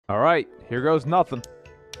All right, here goes nothing.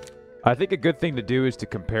 I think a good thing to do is to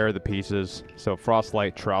compare the pieces. So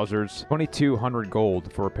Frostlight trousers, 2,200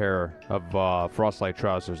 gold for a pair of Frostlight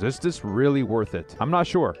trousers. Is this really worth it? I'm not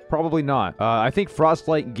sure. Probably not. I think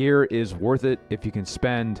Frostlight gear is worth it if you can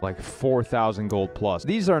spend like 4,000 gold plus.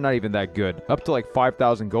 These are not even that good. Up to like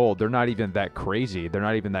 5,000 gold, they're not even that crazy. They're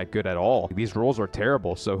not even that good at all. These rolls are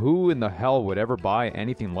terrible. So who in the hell would ever buy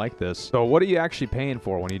anything like this? So what are you actually paying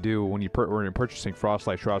for when you're purchasing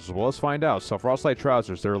Frostlight trousers? Well, let's find out. So Frostlight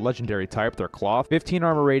trousers, they're a legendary type. They're cloth, 15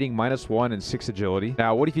 armor rating, -1 and 6 agility.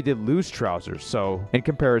 Now, what if you did loose trousers? So in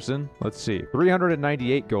comparison, let's see,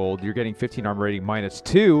 398 gold, you're getting 15 armor rating,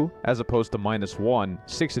 -2 as opposed to -1,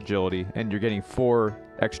 6 agility, and you're getting 4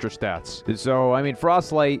 extra stats. So I mean,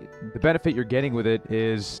 Frostlight, the benefit you're getting with it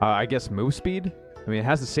is I guess move speed. I mean, it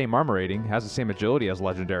has the same armor rating, has the same agility as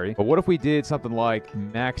legendary. But what if we did something like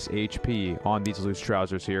max HP on these loose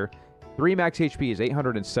trousers here? 3 max HP is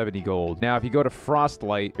 870 gold. Now, if you go to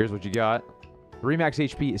Frostlight, here's what you got. 3 max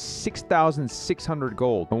HP is 6,600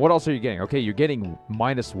 gold. And what else are you getting? Okay, you're getting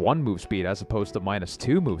 -1 move speed as opposed to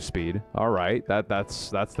 -2 move speed. All right,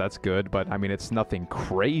 that's good, but I mean, it's nothing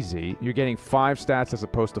crazy. You're getting 5 stats as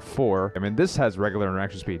opposed to 4. I mean, this has regular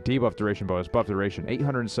interaction speed, debuff duration bonus, buff duration,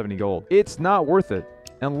 870 gold. It's not worth it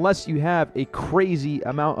unless you have a crazy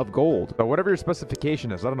amount of gold. So whatever your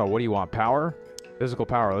specification is, I don't know, what do you want? Power? Physical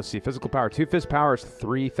power. Let's see. Physical power. 2 fist power is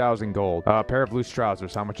 3,000 gold. Pair of loose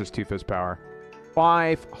trousers. How much is 2 fist power?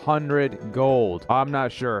 500 gold. I'm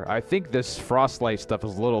not sure. I think this Frostlight stuff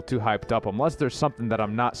is a little too hyped up, unless there's something that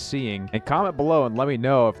I'm not seeing. And comment below and let me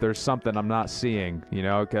know if there's something I'm not seeing, you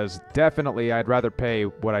know, because definitely I'd rather pay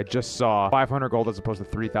what I just saw, 500 gold as opposed to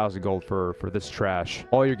 3,000 gold for this trash.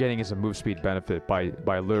 All you're getting is a move speed benefit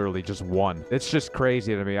by literally just 1. It's just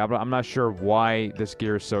crazy to me. I'm not sure why this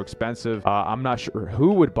gear is so expensive. I'm not sure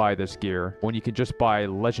who would buy this gear when you can just buy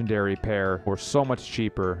legendary pair for so much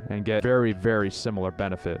cheaper and get very, very similar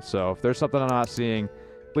benefit. So if there's something I'm not seeing,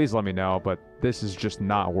 please let me know, but this is just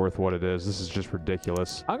not worth what it is. This is just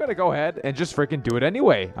ridiculous. I'm gonna go ahead and just freaking do it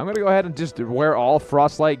anyway. I'm gonna go ahead and just wear all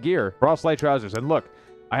Frostlight gear, Frostlight trousers. And look,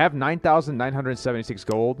 I have 9,976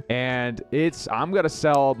 gold, and I'm gonna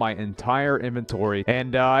sell my entire inventory.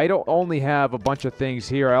 And I don't only have a bunch of things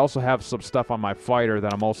here, I also have some stuff on my fighter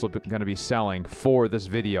that I'm also gonna be selling for this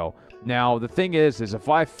video. Now, the thing is if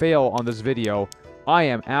I fail on this video, I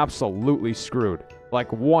am absolutely screwed.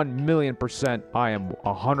 Like 1,000,000%, I am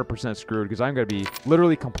 100% screwed because I'm going to be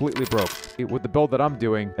literally completely broke. With the build that I'm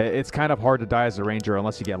doing, it's kind of hard to die as a ranger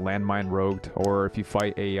unless you get landmine rogued or if you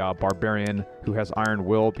fight a barbarian who has iron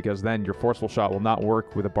will, because then your forceful shot will not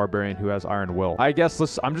work with a barbarian who has iron will. I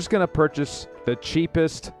guess I'm just going to purchase the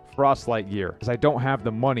cheapest Frostlight gear because I don't have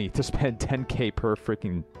the money to spend 10k per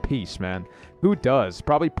freaking piece, man. Who does?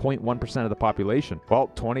 Probably 0.1% of the population. Well,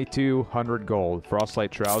 2,200 gold.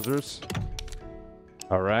 Frostlight trousers.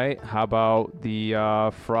 All right, how about the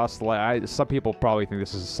Frostlight? Some people probably think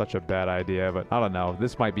this is such a bad idea, but I don't know.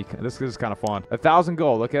 This is kind of fun. 1,000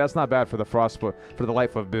 gold. Okay, that's not bad for the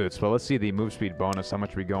Lightfoot boots. But let's see the move speed bonus. How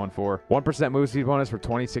much are we going for? 1% move speed bonus for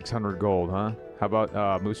 2,600 gold, huh? How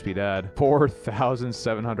about move speed add?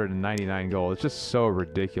 4,799 gold. It's just so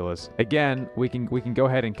ridiculous. Again, we can go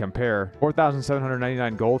ahead and compare.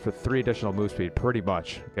 4,799 gold for 3 additional move speed, pretty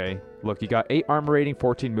much. Okay, look, you got 8 armor rating,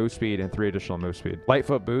 14 move speed, and 3 additional move speed.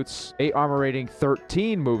 Lightfoot boots, 8 armor rating,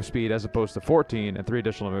 13 move speed as opposed to 14, and 3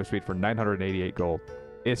 additional move speed for 988 gold.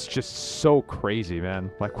 It's just so crazy,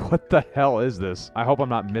 man. Like, what the hell is this? I hope I'm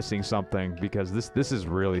not missing something, because this is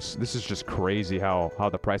just crazy how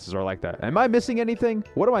the prices are like that. Am I missing anything?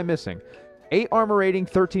 What am I missing? 8 armor rating,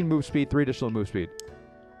 13 move speed, 3 additional move speed.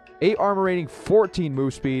 8 armor rating, 14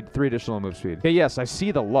 move speed, 3 additional move speed. Okay, yes, I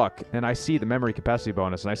see the luck, and I see the memory capacity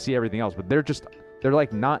bonus, and I see everything else, but they're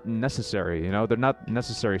like not necessary, you know? They're not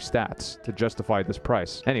necessary stats to justify this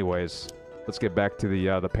price. Anyways, let's get back to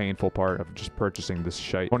the painful part of just purchasing this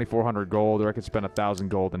shite. 2,400 gold, or I could spend 1,000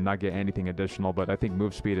 gold and not get anything additional, but I think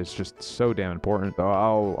move speed is just so damn important. So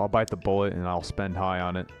I'll bite the bullet and I'll spend high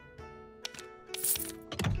on it.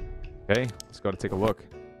 Okay, let's go to take a look.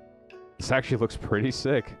 This actually looks pretty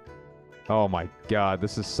sick. Oh my god,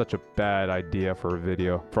 this is such a bad idea for a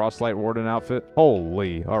video. Frostlight Warden outfit?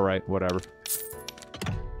 Holy, alright, whatever.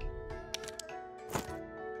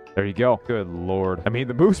 There you go. Good lord. I mean,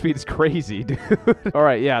 the move speed is crazy, dude.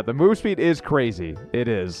 Alright, yeah, the move speed is crazy. It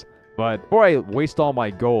is. But before I waste all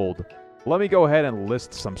my gold, let me go ahead and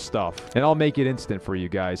list some stuff. And I'll make it instant for you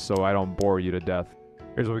guys so I don't bore you to death.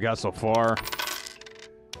 Here's what we got so far.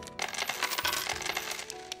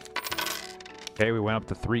 Okay, we went up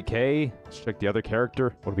to 3k. Let's check the other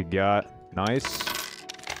character. What do we got? Nice.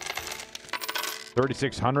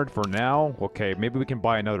 3,600 for now. Okay, maybe we can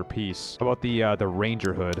buy another piece. How about the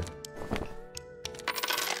Ranger hood?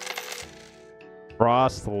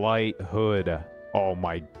 Frostlight hood. Oh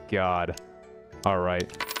my god.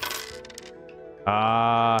 Alright.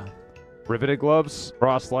 Riveted gloves?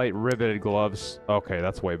 Frostlight riveted gloves. Okay,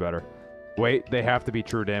 that's way better. Wait, they have to be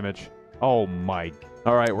true damage. Oh my.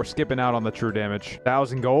 Alright, we're skipping out on the true damage.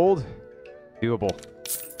 1,000 gold? Doable.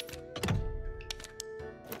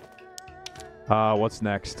 What's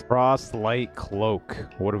next? Frostlight cloak.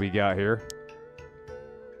 What do we got here?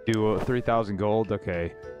 Do 3,000 gold.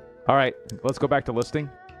 Okay. Alright, let's go back to listing.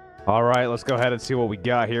 Alright, let's go ahead and see what we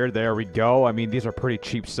got here. There we go. I mean, these are pretty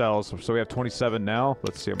cheap sells. So we have 27 now.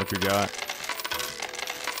 Let's see how much we got.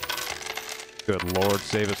 Good lord,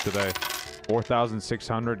 save us today.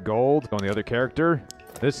 4,600 gold on the other character.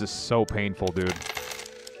 This is so painful, dude.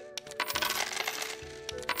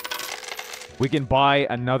 We can buy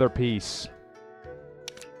another piece.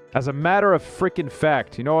 As a matter of freaking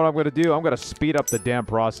fact, you know what I'm going to do? I'm going to speed up the damn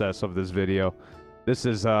process of this video. This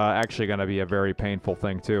is actually going to be a very painful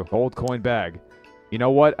thing, too. Gold coin bag. You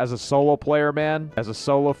know what? As a solo player, man, as a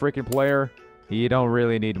solo freaking player, you don't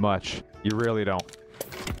really need much. You really don't.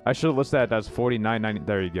 I should have listed that as 49.90.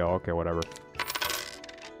 There you go. Okay, whatever.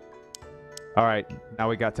 Alright, now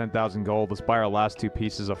we got 10,000 gold. Let's buy our last two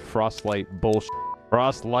pieces of Frostlight bullshit.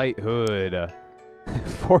 Frostlight hood.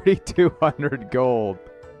 4,200 gold.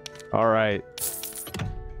 Alright.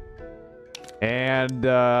 And,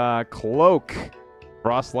 cloak.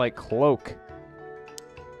 Frostlight cloak.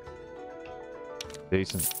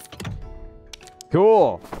 Decent.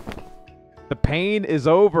 Cool. The pain is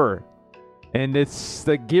over. And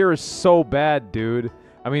the gear is so bad, dude.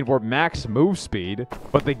 I mean, we're max move speed,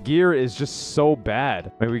 but the gear is just so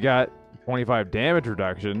bad. I mean, we got 25 damage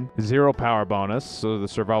reduction, 0 power bonus, so the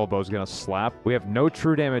survival bow is going to slap. We have no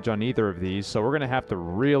true damage on either of these, so we're going to have to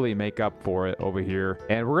really make up for it over here.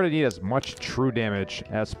 And we're going to need as much true damage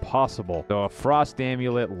as possible. So a Frost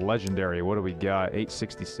Amulet Legendary, what do we got?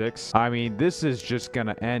 866. I mean, this is just going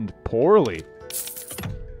to end poorly.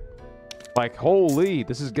 Like, holy,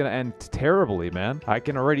 this is going to end terribly, man. I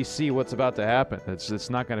can already see what's about to happen. It's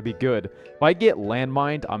not going to be good. If I get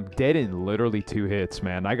landmined, I'm dead in literally 2 hits,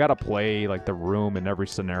 man. I got to play, like, the room in every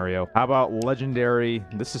scenario. How about legendary?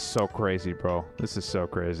 This is so crazy, bro. This is so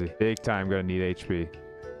crazy. Big time going to need HP. So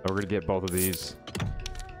we're going to get both of these.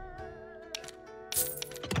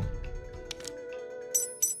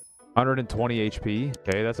 $120 HP.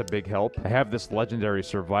 Okay, that's a big help. I have this legendary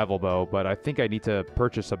survival bow, but I think I need to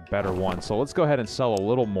purchase a better one. So let's go ahead and sell a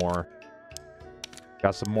little more.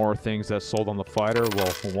 Got some more things that sold on the fighter.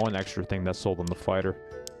 Well, one extra thing that sold on the fighter.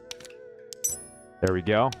 There we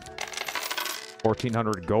go.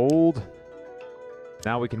 1,400 gold.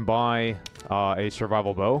 Now we can buy a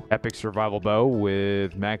survival bow. Epic survival bow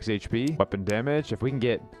with max HP. Weapon damage. If we can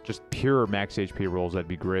get just pure max HP rolls, that'd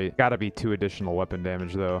be great. Gotta be 2 additional weapon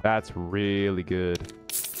damage, though. That's really good.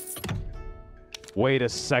 Wait a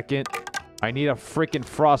second. I need a freaking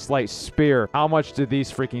Frostlight spear. How much do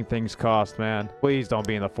these freaking things cost, man? Please don't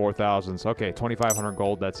be in the 4,000s. Okay, 2,500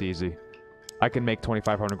 gold. That's easy. I can make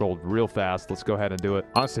 2,500 gold real fast. Let's go ahead and do it.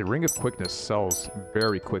 Honestly, Ring of Quickness sells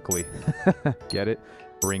very quickly. Get it?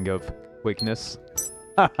 Ring of Quickness.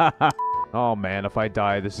 Oh, man. If I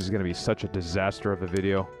die, this is going to be such a disaster of a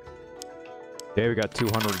video. Okay, we got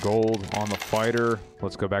 200 gold on the fighter.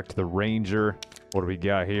 Let's go back to the Ranger. What do we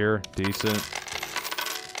got here? Decent.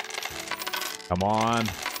 Come on.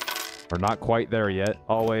 We're not quite there yet.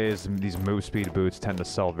 Always, these move speed boots tend to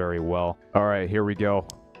sell very well. All right, here we go.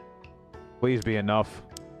 Please be enough.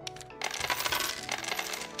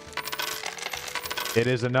 It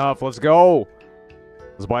is enough. Let's go.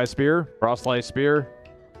 Let's buy a spear. Frostlight spear.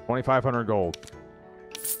 2,500 gold.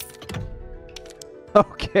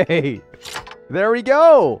 Okay. There we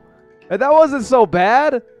go. And that wasn't so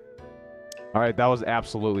bad. All right, that was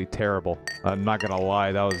absolutely terrible. I'm not going to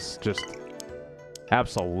lie. That was just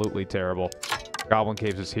absolutely terrible. Goblin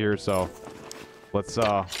Caves is here, so let's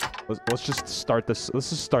just start this. Let's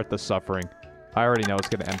just start the suffering. I already know it's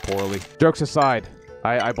gonna end poorly. Jokes aside,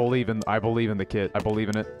 I believe in the kit. I believe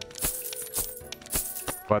in it.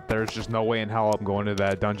 But there's just no way in hell I'm going to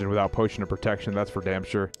that dungeon without Potion of Protection. That's for damn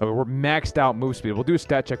sure. Okay, we're maxed out move speed. We'll do a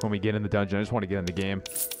stat check when we get in the dungeon. I just want to get in the game.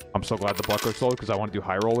 I'm so glad the buckler sold because I want to do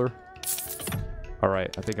high roller. All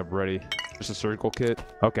right, I think I'm ready. Just a surgical kit.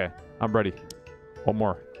 Okay, I'm ready. One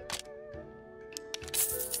more.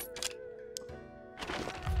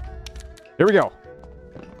 Here we go.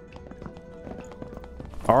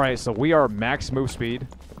 All right, so we are max move speed.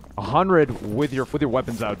 100 with your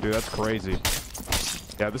weapons out, dude. That's crazy.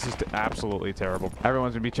 Yeah, this is absolutely terrible.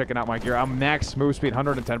 Everyone's gonna be checking out my gear. I'm max move speed,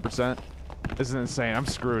 110%. This is insane. I'm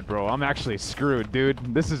screwed, bro. I'm actually screwed, dude.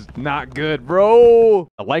 This is not good, bro.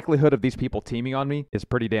 The likelihood of these people teaming on me is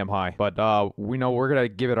pretty damn high. But we know we're gonna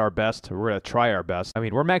give it our best. We're gonna try our best. I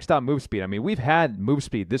mean, we're maxed out move speed. I mean, we've had move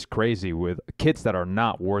speed this crazy with kits that are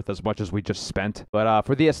not worth as much as we just spent. But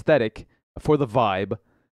for the aesthetic, for the vibe,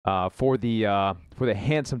 for the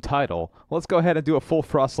handsome title, let's go ahead and do a full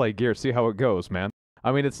Frostlight gear. See how it goes, man.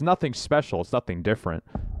 I mean, it's nothing special. It's nothing different.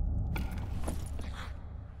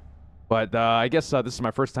 But I guess this is my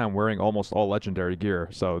first time wearing almost all legendary gear,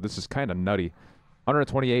 so this is kind of nutty.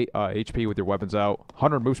 128 HP with your weapons out,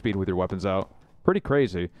 100 move speed with your weapons out. Pretty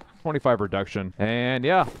crazy. 25 reduction. And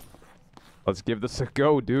yeah, let's give this a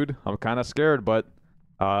go, dude. I'm kind of scared, but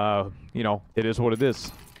you know, it is what it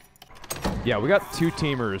is. Yeah, we got two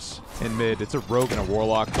teamers in mid. It's a rogue and a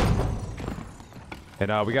warlock.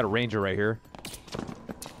 And we got a ranger right here.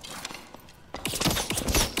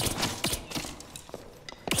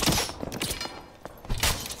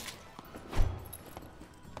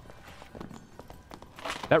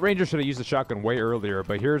 That ranger should have used the shotgun way earlier,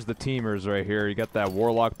 but here's the teamers right here. You got that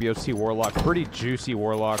warlock, BOC warlock, pretty juicy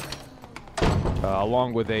warlock,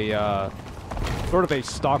 along with a sort of a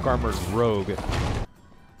stock armored rogue.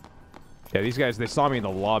 Yeah, these guys, they saw me in the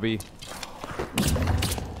lobby.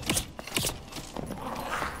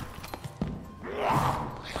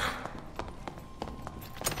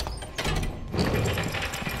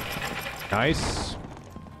 Nice.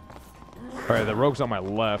 All right, the rogue's on my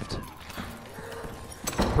left.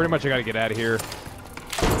 Pretty much I gotta get out of here.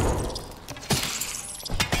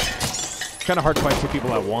 Kind of hard to fight two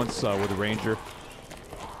people at once with a ranger.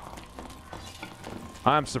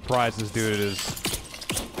 I'm surprised this dude is...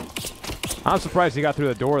 I'm surprised he got through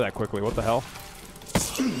the door that quickly. What the hell?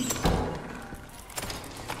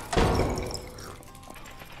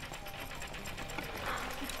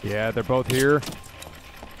 Yeah, they're both here.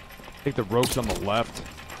 I think the rogue's on the left.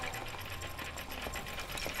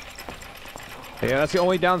 Yeah, that's the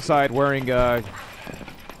only downside wearing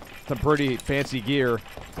some pretty fancy gear.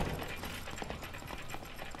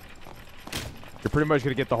 You're pretty much going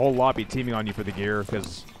to get the whole lobby teaming on you for the gear,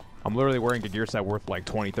 because I'm literally wearing a gear set worth like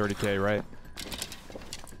 20, 30k, right?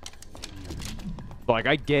 So, like,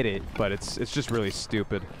 I get it, but it's just really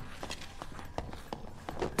stupid.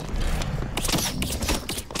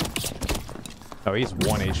 Oh, he's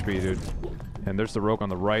 1 HP, dude. And there's the rogue on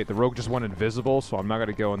the right. The rogue just went invisible, so I'm not going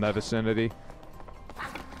to go in that vicinity.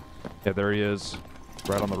 Yeah, there he is.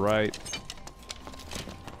 Right on the right.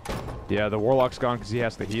 Yeah, the warlock's gone because he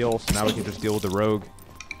has to heal, so now we can just deal with the rogue.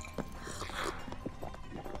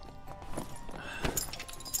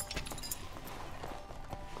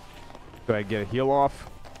 Go ahead and get a heal off.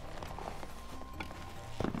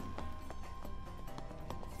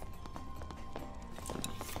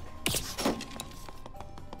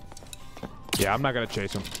 Yeah, I'm not going to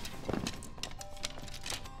chase him.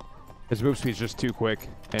 His move speed's just too quick.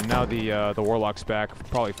 And now the warlock's back,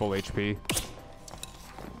 probably full HP.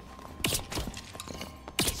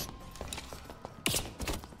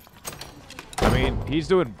 I mean, he's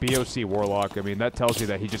doing BOC warlock. I mean, that tells you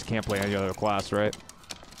that he just can't play any other class, right?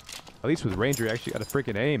 At least with ranger, you actually got a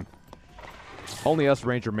freaking aim. Only us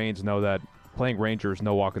ranger mains know that playing ranger is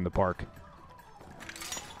no walk in the park.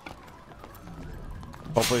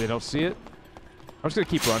 Hopefully they don't see it. I'm just gonna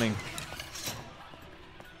keep running.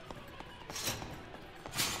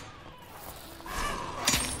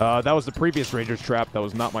 That was the previous ranger's trap. That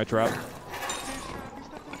was not my trap.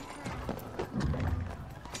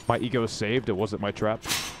 My ego is saved. It wasn't my trap.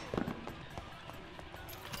 I'm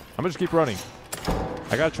gonna just keep running.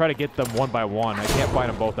 I gotta try to get them one by one. I can't find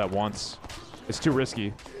them both at once. It's too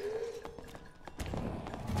risky.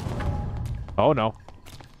 Oh, no.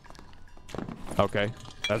 Okay.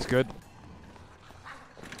 That's good.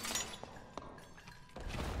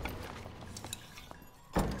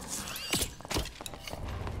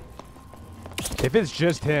 If it's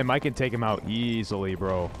just him, I can take him out easily,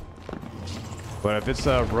 bro. But if it's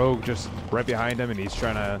a rogue just right behind him and he's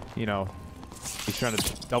trying to, you know, he's trying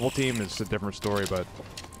to double team, it's a different story, but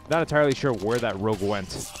not entirely sure where that rogue went.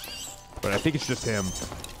 But I think it's just him.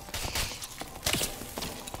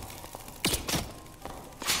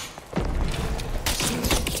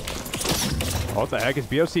 Oh, what the heck? His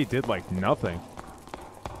BOC did, like, nothing.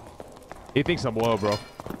 He thinks I'm low, bro.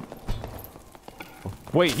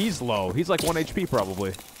 Wait, he's low. He's like 1 HP, probably.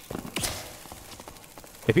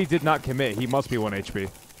 If he did not commit, he must be 1 HP.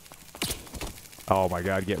 Oh my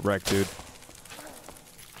god, get wrecked, dude.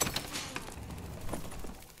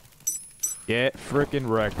 Get frickin'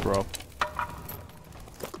 wrecked, bro.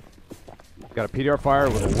 Got a PDR fire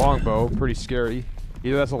with a longbow. Pretty scary.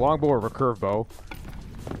 Either that's a longbow or a recurve bow.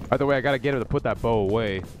 By the way, I gotta get him to put that bow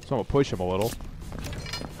away. So I'm gonna push him a little.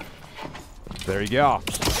 There you go.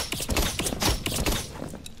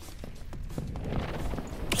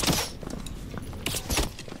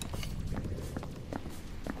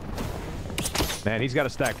 Man, he's got to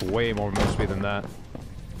stack way more move speed than that.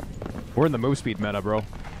 We're in the move speed meta, bro.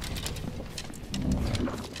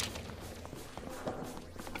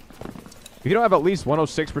 If you don't have at least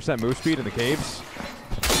 106% move speed in the caves,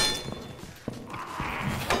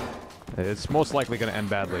 it's most likely going to end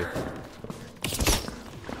badly.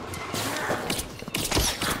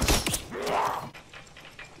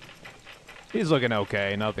 He's looking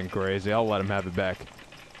okay, nothing crazy. I'll let him have it back.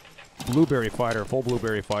 Blueberry fighter, full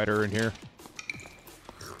blueberry fighter in here.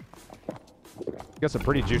 Got some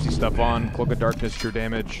pretty juicy stuff on. Cloak of Darkness, true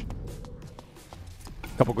damage.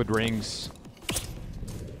 Couple good rings.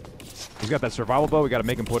 He's got that survival bow. We got to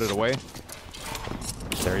make him put it away.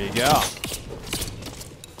 There you go.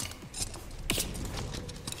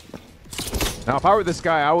 Now, if I were this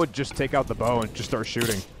guy, I would just take out the bow and just start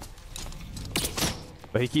shooting.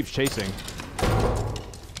 But he keeps chasing.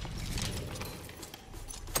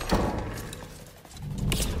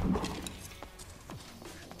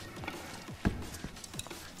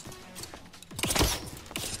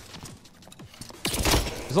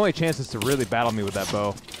 His only chance is to really battle me with that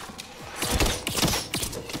bow.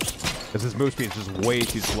 Because his move speed is just way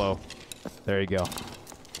too slow. There you go.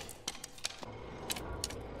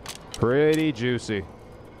 Pretty juicy.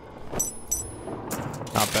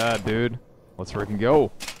 Not bad, dude. Let's freaking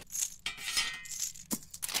go.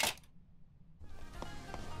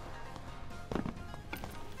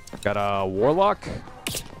 Got a warlock.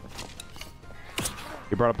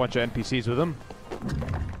 He brought a bunch of NPCs with him.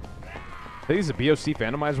 I think he's a BOC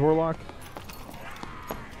Phantomized Warlock.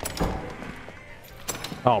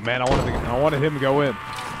 Oh man, I wanted him to go in,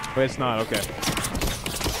 but it's not. Okay.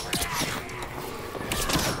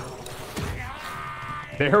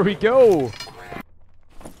 There we go.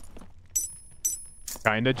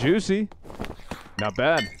 Kinda juicy. Not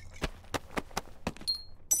bad.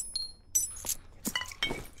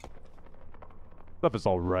 Stuff is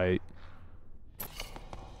all right.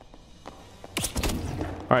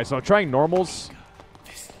 All right, so I'm trying normals.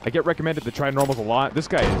 I get recommended to try normals a lot. This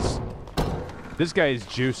guy is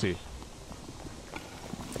juicy.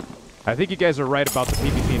 I think you guys are right about the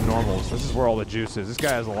PvP normals. This is where all the juice is. This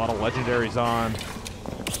guy has a lot of legendaries on.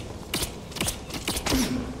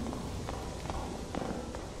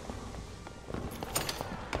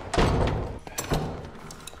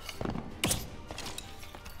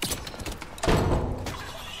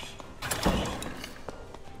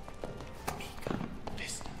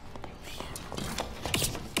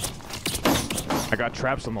 I got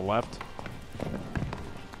traps on the left.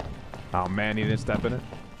 Oh man, he didn't step in it.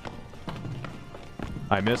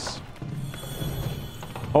 I miss.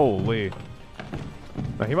 Holy.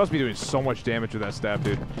 Now, he must be doing so much damage with that stab,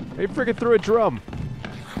 dude. He freaking threw a drum.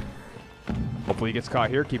 Hopefully he gets caught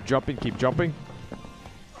here. Keep jumping, keep jumping.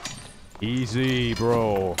 Easy,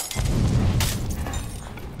 bro.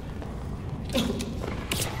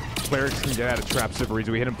 Clerics can get out of traps super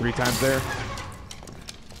easy. We hit him 3 times there.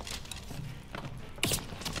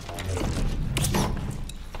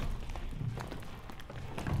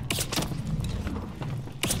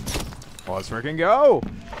 Let's freaking go!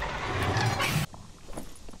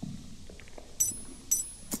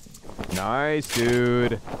 Nice,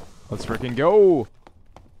 dude. Let's freaking go!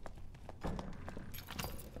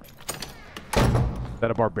 Is that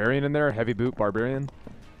a barbarian in there? Heavy boot barbarian?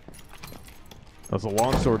 That's a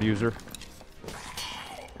longsword user.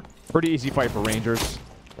 Pretty easy fight for rangers.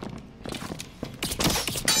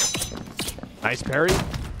 Nice parry.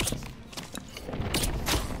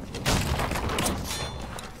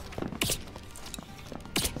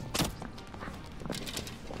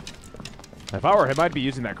 If I were him, I'd be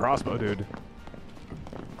using that crossbow, dude.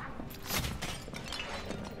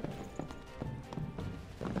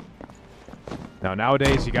 Now,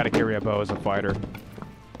 nowadays, you gotta carry a bow as a fighter.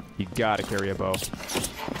 You gotta carry a bow.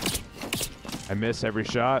 I miss every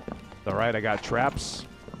shot. Alright, I got traps.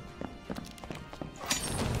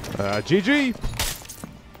 GG!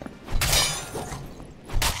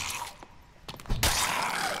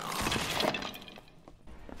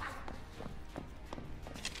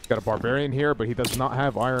 Got a barbarian here, but he does not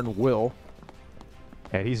have iron will.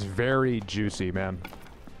 And he's very juicy, man.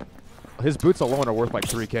 His boots alone are worth like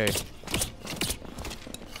 3k.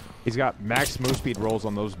 He's got max move speed rolls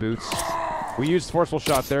on those boots. We used forceful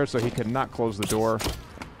shot there, so he could not close the door.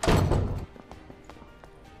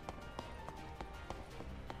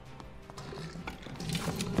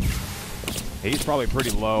 He's probably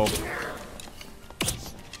pretty low.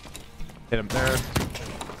 Hit him there.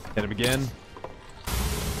 Hit him again.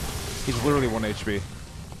 He's literally 1 HP.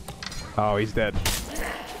 Oh, he's dead.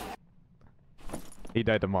 He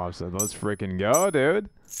died to mobs, so let's freaking go, dude.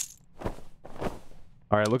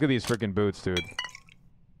 Alright, look at these freaking boots, dude.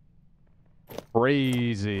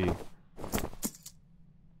 Crazy.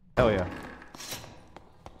 Hell yeah.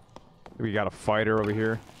 We got a fighter over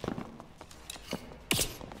here.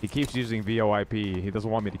 He keeps using VoIP. He doesn't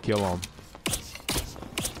want me to kill him.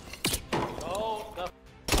 Go the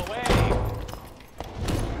away.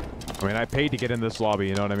 I mean, I paid to get in this lobby,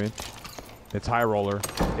 you know what I mean? It's high roller.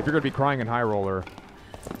 If you're gonna be crying in high roller,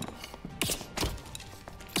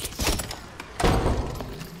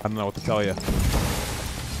 I don't know what to tell you.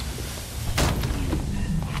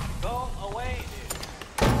 Go away,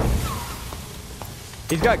 dude.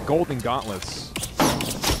 He's got golden gauntlets.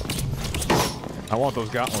 I want those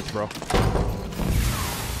gauntlets, bro.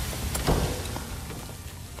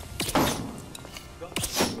 Go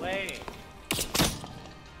away.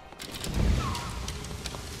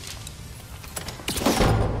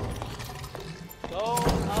 Go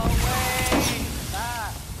away.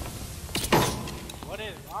 Stop. What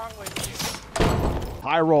is wrong with you?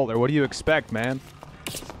 High roller, what do you expect, man?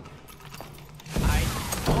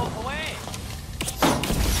 Go away.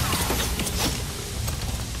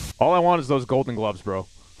 All I want is those golden gloves, bro.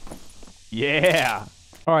 Yeah!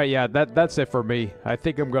 Alright, yeah, that's it for me. I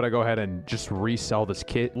think I'm gonna go ahead and just resell this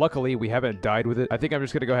kit. Luckily, we haven't died with it. I think I'm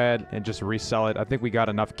just gonna go ahead and just resell it. I think we got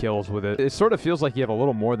enough kills with it. It sort of feels like you have a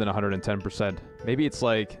little more than 110%. Maybe it's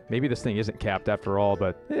like, maybe this thing isn't capped after all,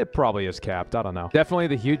 but it probably is capped. I don't know. Definitely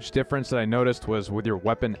the huge difference that I noticed was with your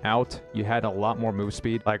weapon out, you had a lot more move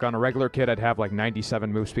speed. Like on a regular kit, I'd have like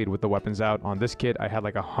 97 move speed with the weapons out. On this kit, I had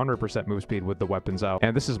like 100% move speed with the weapons out.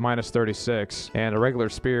 And this is minus 36. And a regular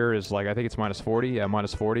spear is like, I think it's minus 40. Yeah,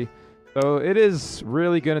 minus 40. So it is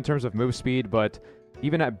really good in terms of move speed, but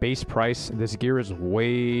even at base price, this gear is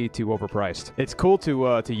way too overpriced. It's cool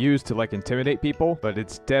to use to like intimidate people, but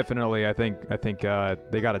it's definitely I think they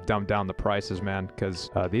got to dumb down the prices, man, because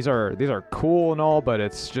these are cool and all, but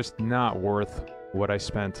it's just not worth what I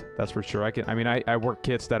spent. That's for sure. I work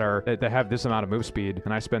kits that have this amount of move speed,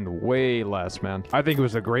 and I spend way less, man. I think it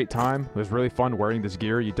was a great time. It was really fun wearing this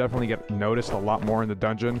gear. You definitely get noticed a lot more in the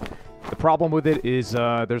dungeon. The problem with it is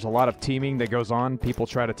there's a lot of teaming that goes on. People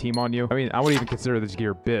try to team on you. I mean, I wouldn't even consider this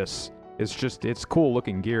gear BIS. It's cool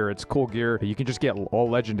looking gear. It's cool gear. You can just get all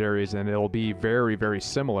legendaries and it'll be very, very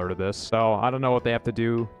similar to this. So I don't know what they have to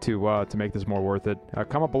do to make this more worth it.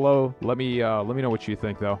 Comment below. Let me know what you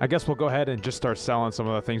think though. I guess we'll go ahead and just start selling some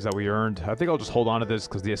of the things that we earned. I think I'll just hold on to this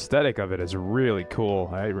because the aesthetic of it is really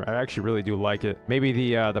cool. I actually really do like it. Maybe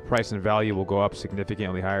the price and value will go up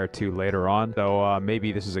significantly higher too later on. So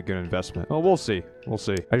maybe this is a good investment. Well, we'll see. We'll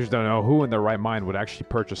see. I just don't know who in their right mind would actually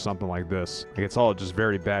purchase something like this. Like, it's all just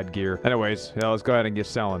very bad gear. Anyways, yeah, let's go ahead and get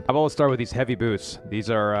selling. How about let's start with these heavy boots.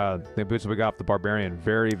 These are the boots that we got off the Barbarian.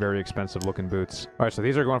 Very, very expensive looking boots. All right, so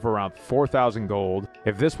these are going for around 4,000 gold.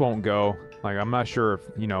 If this won't go, like, I'm not sure if,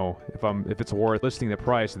 you know, if it's worth listing the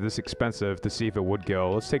price this expensive to see if it would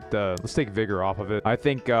go. Let's take Vigor off of it. I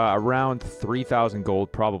think around 3,000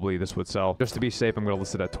 gold probably this would sell. Just to be safe, I'm going to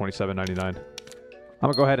list it at 27.99. I'm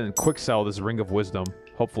gonna go ahead and quick sell this Ring of Wisdom.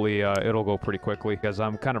 Hopefully it'll go pretty quickly because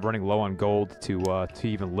I'm kind of running low on gold to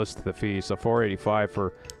even list the fee. So 485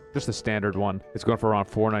 for just the standard one. It's going for around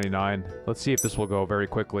 499. Let's see if this will go very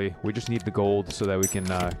quickly. We just need the gold so that we can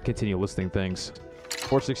continue listing things.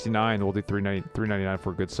 469, we'll do 399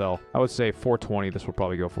 for a good sell. I would say 420 this will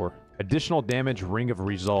probably go for. Additional damage Ring of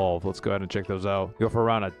Resolve. Let's go ahead and check those out. Go for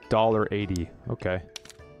around $1.80. Okay.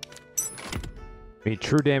 I mean,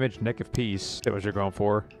 true damage, Neck of Peace. That's what you're going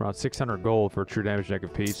for. Around 600 gold for true damage, Neck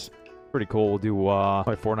of Peace. Pretty cool. We'll do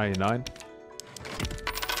probably 499.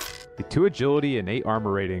 The 2 agility and 8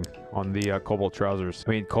 armor rating on the Cobalt trousers.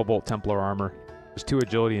 I mean, Cobalt Templar armor. Just 2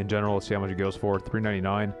 agility in general. Let's see how much it goes for.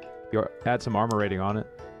 399. You add some armor rating on it.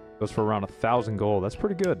 Goes for around 1,000 gold. That's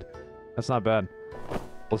pretty good. That's not bad.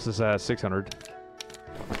 Let's just add 600.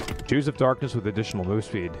 Shoes of Darkness with additional move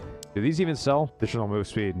speed. Do these even sell? Additional move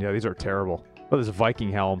speed. Yeah, these are terrible. Oh, there's a Viking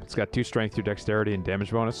helm. It's got 2 strength, 2 dexterity, and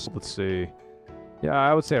damage bonus. Let's see. Yeah,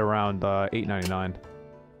 I would say around $8.99.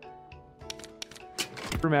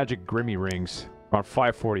 True Magic Grimmy rings. Around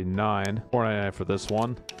 $5.49. $4.99 for this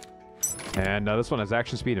one. And this one has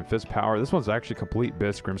action speed and fist power. This one's actually complete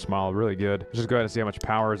BIS. Grim Smile. Really good. Let's just go ahead and see how much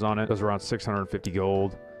power is on it. It goes around 650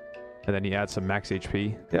 gold. And then you add some max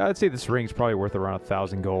HP. Yeah, I'd say this ring's probably worth around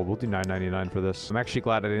 1,000 gold. We'll do $9.99 for this. I'm actually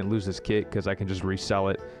glad I didn't lose this kit because I can just resell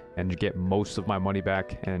it and get most of my money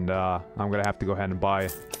back. And I'm going to have to go ahead and buy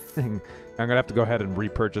I'm gonna have to go ahead and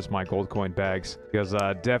repurchase my gold coin bags because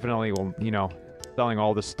definitely will, you know, selling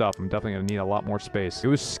all this stuff, I'm definitely gonna need a lot more space. It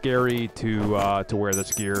was scary to wear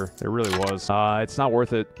this gear. It really was. It's not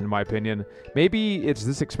worth it in my opinion. Maybe it's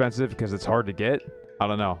this expensive because it's hard to get. I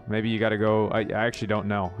don't know. Maybe you gotta go. I actually don't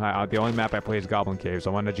know. The only map I play is Goblin Caves.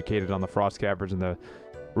 I'm uneducated on the Frost Caverns and the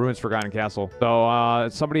Ruins Forgotten Castle. So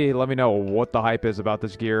somebody let me know what the hype is about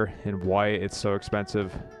this gear and why it's so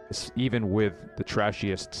expensive, even with the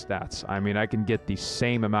trashiest stats. I mean, I can get the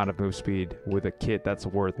same amount of move speed with a kit that's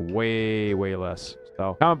worth way, way less.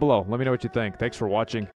 So comment below. Let me know what you think. Thanks for watching.